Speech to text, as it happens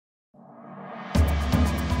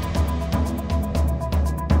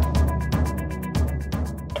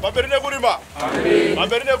Baberine kurima. Amen.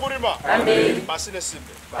 Baberine kurima. Amen. Basine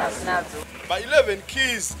simple. Basinazo. Ba 11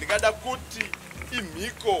 keys ndingada kuti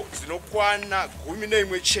imhiko dzinokwana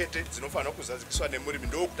 11 chete dzinofanira kuzadziswa nemurimi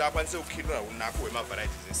ndokuti akwanise kukhirira unako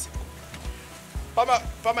hwemavarieties esipo.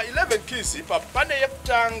 Pama 11 keys ipa pane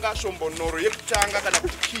yekutanga shombonoro yekutanga kana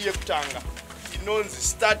kuti key yekutanga inonzi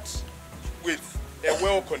start with a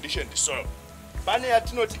well conditioned soil. Pane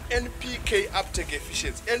yatinoti NPK uptake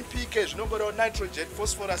efficiency. NPK zvinongoreva nitrogen,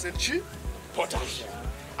 phosphorus and potash.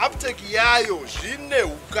 Uptake yayo zvine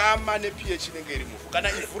ukama nepH inenge iri muvhu. Kana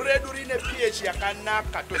ivhu redu rine pH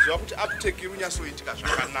yakanaka toziva kuti uptake iri kunyatsoitika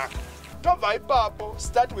zvakanaka. Tobva ipapo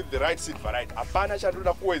start with the right seed variety. Hapana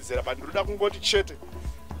chandoda kuwedzera, but ndoda kungoti chete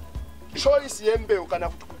choice yembeu kana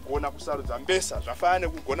kuti kugona kusarudza mbesa zvafanana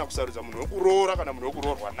nekugona kusarudza munhu wekuroora kana munhu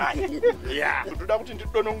wekuroorwa naye. Ndoda kuti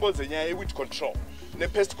ndidonongodze nyaya yeweed control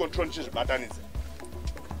nepest control ndichizvibatanidza.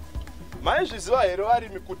 Maizviziva here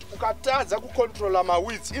varimi kuti ukatadza kucontrola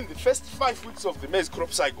maweeds in the first 5 weeks of the maize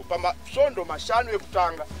crop cycle, pamasvondo mashanu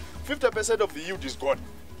ekutanga 50% of the yield is gone.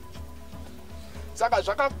 Saka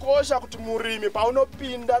zvakakosha kuti murimi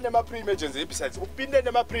paunopinda nema-pre-emergence herbicides upinde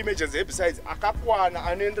nema-pre-emergence herbicides akakwana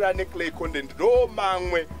anoenderana neclay content. Ndo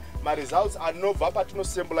mamwe results anobva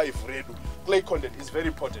patinosembula ivhu redu. Clay content is very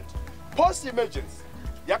important. Post-emergence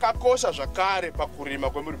yakakosha zvakare pakurima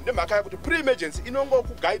kwemurimi nemhaka yakuti pre-emergence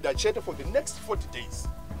inongokuguida chete for the next 40 days.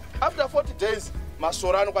 After 40 days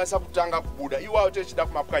masora anokwanisa kutanga kubuda iwawo tichida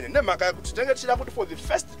kumapwanya nemhaka yakuti tinenge tichida kuti for the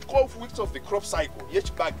first 12 weeks of the crop cycle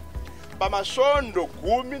yechibage pamasvondo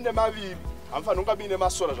 12 hamfanira kunga muine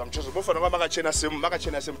masora zvamuchezo mofanira kunga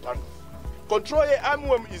makachena semutando. Control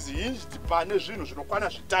yearmyworm is hinged pane zvinhu zvinokwana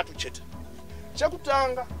zvitatu chete.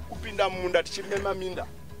 Chekutanga kupinda munda tichirime maminda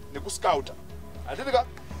nekuscouta. Handivika?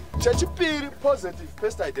 Chechipiri positive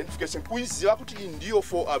pest identification kuiziva kuti iyi ndiyo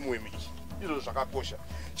for armyworm iyi. Izvo zvakakosha.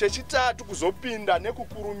 Chechitatu kuzopinda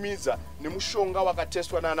nekukurumidza nemushonga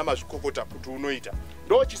wakatestwa nana mazvikokota kuti unoita.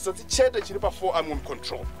 Ndo chisotsi chete chiri pa for armyworm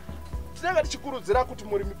control. Tinenge tichikurudzira kuti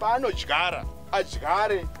murimi paanodyara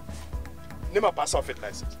adyare nemabasa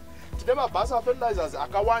fertilizers. Tine mabasa fertilizers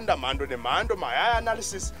akawanda mhando nemhando, mahigh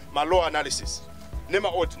analysis, malow analysis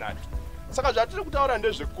nemaordinary. Saka zvatiri kutaura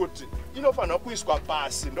ndezvekuti inofanira kuiswa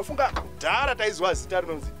pasi. Ndofunga kudhara taiziva zita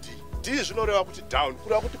rinonzi D. D zvinoreva kuti down,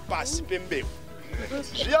 kureva kuti pasi pembeu.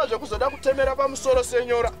 Zviya zvekuzoda kutemera pamusoro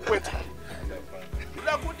senyora kwete.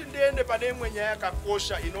 Ndoda kuti ndiende pane imwe nyaya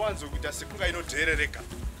yakakosha inowanzokuita sekunga inodherereka.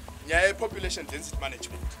 Nyaya yepopulation density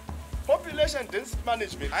management. Population density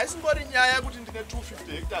management haisingori nyaya yekuti ndine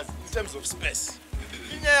 250 hectares in terms of space.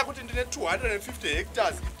 Inyaya yekuti ndine 250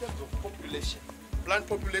 hectares in terms of population. Plant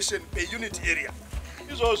population per unit area.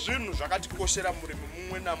 Izvo zvinhu zvakatikoshera murimi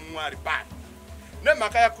mumwe namumwe ari pano.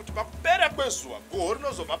 Nemhaka yakuti pakupera kwezuva goho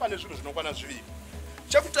rinozobva pane zvinhu zvinokwana zviviri.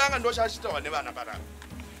 Chekutanga ndo chachitaurwa nevana panapa.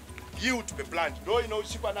 Yield per plant ndo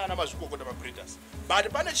inochikwa nana mazvikokota mabreeders.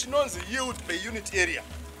 But pane chinonzi yield per unit area.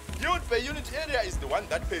 Yield per unit area is the one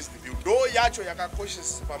that pays the bill. Ndo yacho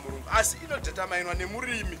yakakoshesa pamurungu asi inodeterminwa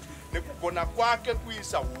nemurimi nekugona kwake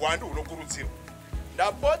kuisa uwandu hunokurudzirwa.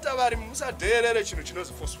 Ndapota varimi musadherere chinhu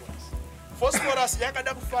chinonzi phosphorus. Phosphorus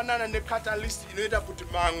yakada kufanana necatalyst inoita kuti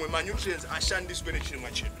mamwe manutrients ashandiswe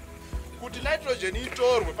nechirimwa chedu. Kuti nitrogen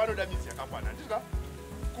itorwe panoda midzi yakakwana. Ndizva?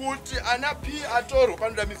 Kuti ana P atorwe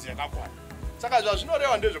panoda midzi yakakwana. Saka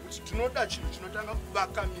zvazvinoreva ndezvekuti tinoda chinhu chinotanga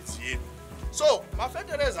kuvaka midzi yedu. So,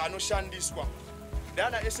 mafertilizer anoshandiswa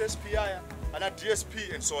ndana SSP aya, ana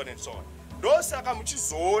DSP and so on and so on. Ndo saka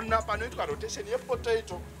muchizoona panoitwa rotation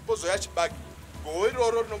yepotato pozoya chibage. Goho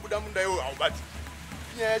iroro rinobuda munda iwo haubati.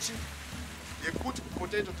 Inyaya yekuti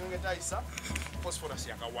potato tinenge taisa phosphorus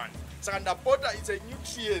yakawanda. Saka ndapota it's a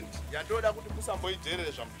nutrient yandoda kuti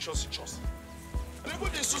musamboidherere zvamuchose. Tiri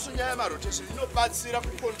kuti isusu nyaya yemarotation inobatsira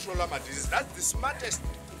kucontrola madisease. That's the smartest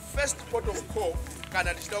first port of call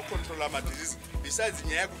kana tichida kucontrola madisease besides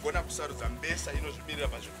nyaya yekugona kusarudza mbesa inozvimirira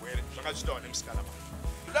pazvirwere zvakachitawa nemusikana.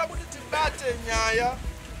 Ndoda kuti tibate nyaya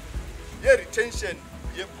yeretention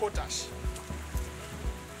yepotash.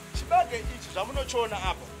 Chibage ichi zvamunochiona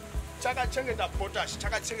apa chakachengeta potash,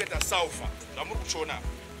 chakachengeta sulfur zvamuri kuchiona apa.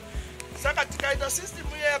 Saka tikaita system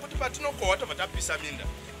iya kuti patinokohwa tobva tapisa minda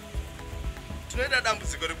tinoita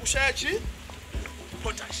dambudziko rekushaya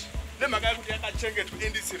potash. Nemhaka yekuti yakachengetwa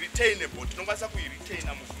and it's retainable, tinokwanisa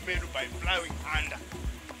kuiretaina muvhu medu by plowing under.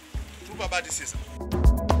 Tupabatisisa.